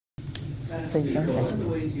Please don't. One of the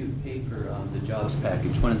ways you pay for the jobs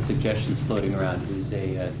package, one of the suggestions floating around is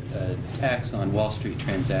a tax on Wall Street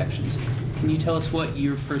transactions. Can you tell us what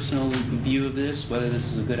your personal view of this, whether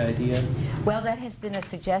this is a good idea? Well, that has been a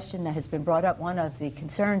suggestion that has been brought up. One of the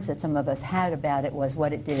concerns that some of us had about it was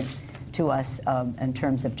what it did to us in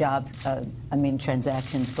terms of jobs,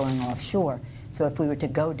 transactions going offshore. So if we were to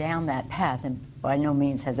go down that path, and by no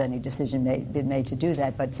means has any decision been made to do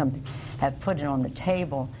that, but some have put it on the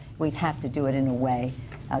table, we'd have to do it in a way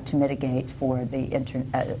to mitigate for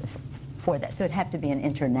for that. So it'd have to be an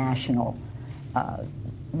international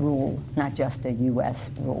rule, not just a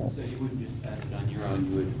U.S. rule. So you wouldn't just pass it on your own,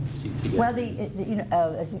 you would seek to get... Well,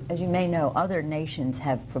 as you may know, other nations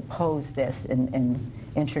have proposed this in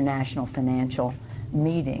international financial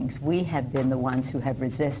meetings. We have been the ones who have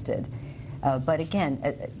resisted. But again,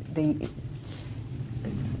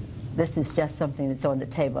 this is just something that's on the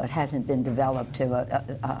table. It hasn't been developed to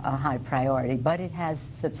a high priority, but it has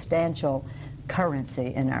substantial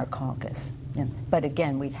currency in our caucus. Yeah. But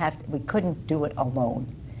again, we couldn't do it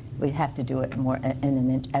alone. We'd have to do it more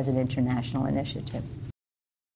as an international initiative.